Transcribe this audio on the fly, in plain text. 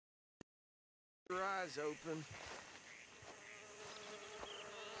Your eyes open.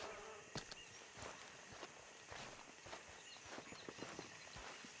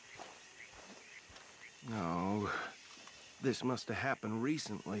 No, this must have happened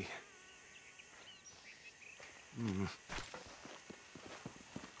recently.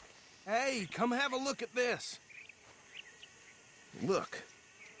 Hey, come have a look at this. Look,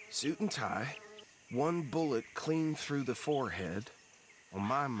 suit and tie, one bullet clean through the forehead. Well,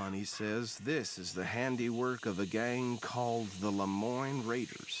 my money says this is the handiwork of a gang called the Lemoyne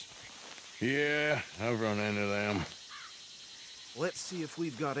Raiders. Yeah, I've run into them. Let's see if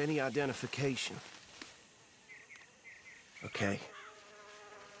we've got any identification. Okay.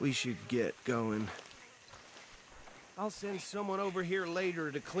 We should get going. I'll send someone over here later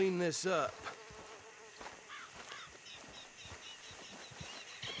to clean this up.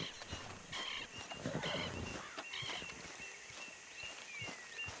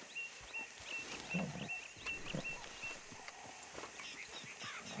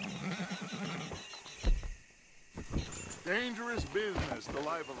 Dangerous business, the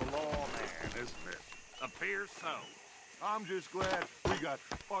life of a lawman, isn't it? Appears so. I'm just glad we got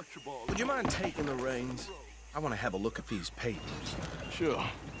Archibald. Would you mind taking the reins? I want to have a look at these papers. Sure.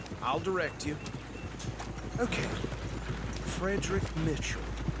 I'll direct you. Okay. Frederick Mitchell,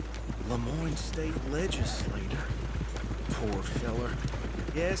 Lemoyne State Legislator. Poor feller.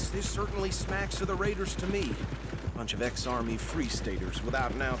 Yes, this certainly smacks of the Raiders to me. Bunch of ex-Army Free Staters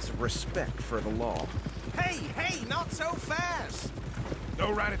without an ounce of respect for the law. Hey, not so fast!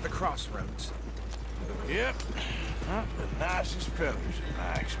 Go right at the crossroads. Yep. Not the nicest fellas in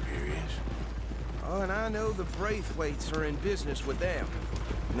my experience. Oh, and I know the Braithwaites are in business with them.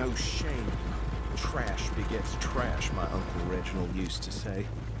 No shame. Trash begets trash, my Uncle Reginald used to say.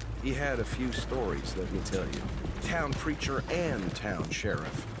 He had a few stories, let me tell you. Town preacher and town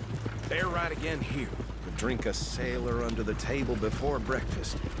sheriff. They're right again here. Could drink a sailor under the table before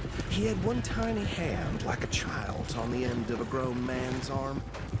breakfast. He had one tiny hand, like a child's, on the end of a grown man's arm.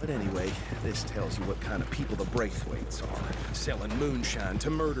 But anyway, this tells you what kind of people the Braithwaites are. Selling moonshine to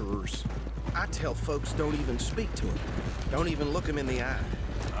murderers. I tell folks don't even speak to them. Don't even look them in the eye.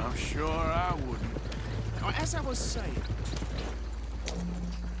 I'm sure I wouldn't. As I was saying,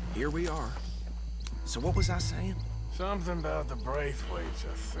 here we are. So what was I saying? Something about the Braithwaites,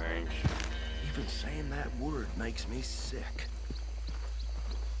 I think. Even saying that word makes me sick.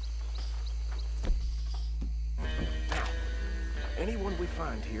 Now, anyone we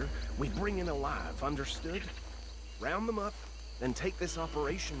find here, we bring in alive, understood? Round them up, then take this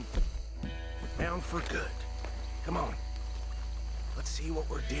operation down for good. Come on. Let's see what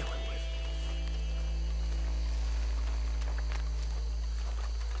we're dealing with.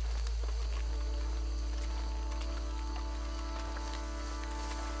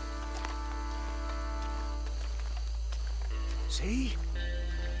 See?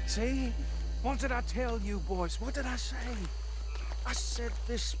 See? What did I tell you, boys? What did I say? I said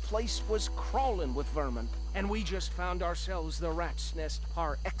this place was crawling with vermin, and we just found ourselves the rat's nest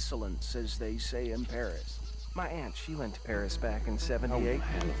par excellence, as they say in Paris. My aunt, she went to Paris back in How will '78. you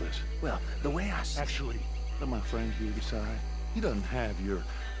handle this? Well, the way I see Actually, let my friend here decide. He doesn't have your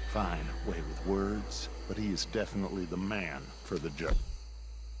fine way with words, but he is definitely the man for the job.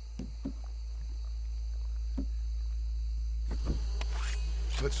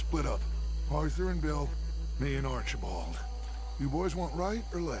 Let's split up. Arthur and Bill, me and Archibald. You boys want right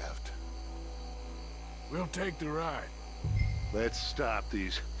or left? We'll take the ride. Let's stop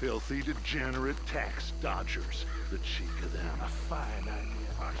these filthy, degenerate tax dodgers. The cheek of them. A fine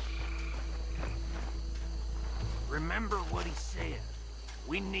idea. Remember what he said.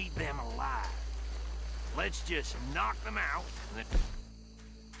 We need them alive. Let's just knock them out and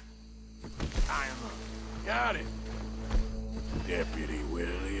then tie them up. Got it. Deputy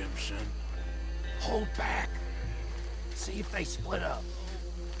Williamson. Hold back. See if they split up.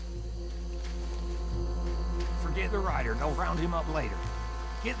 Forget the rider. They'll round him up later.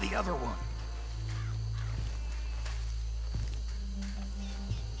 Get the other one.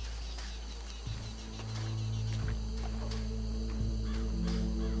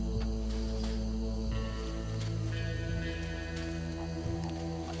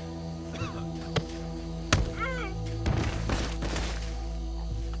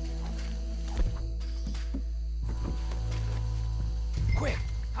 Quick,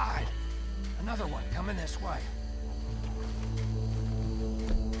 hide. Another one coming this way.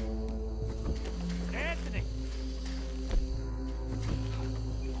 Anthony!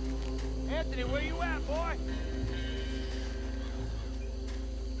 Anthony, where you at, boy?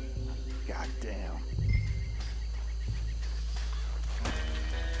 Goddamn.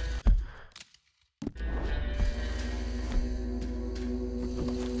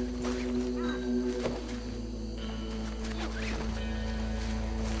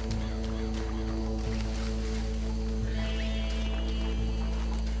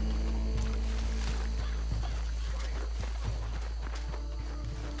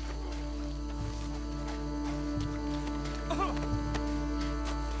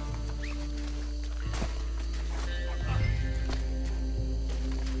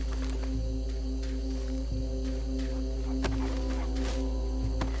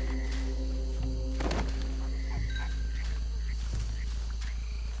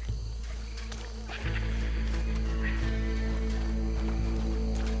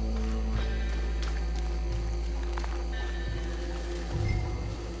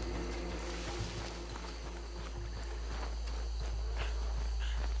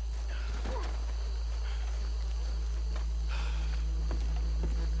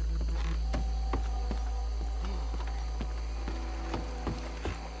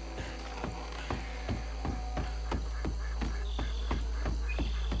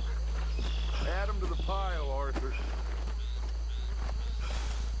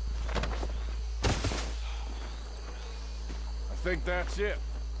 think that's it.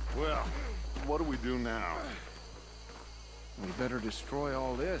 Well, what do we do now? We better destroy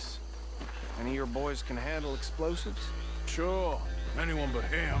all this. Any of your boys can handle explosives? Sure. Anyone but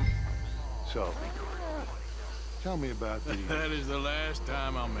him. So, tell me about the... That is the last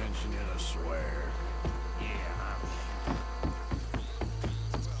time I'll mention it, I swear. Yeah,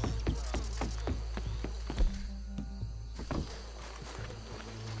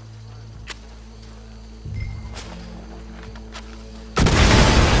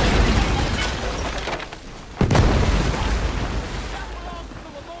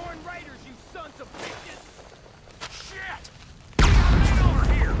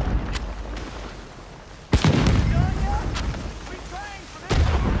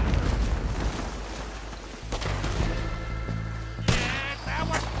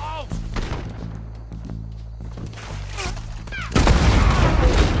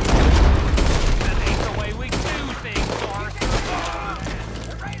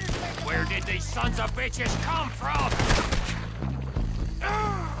 Where did these sons of bitches come from?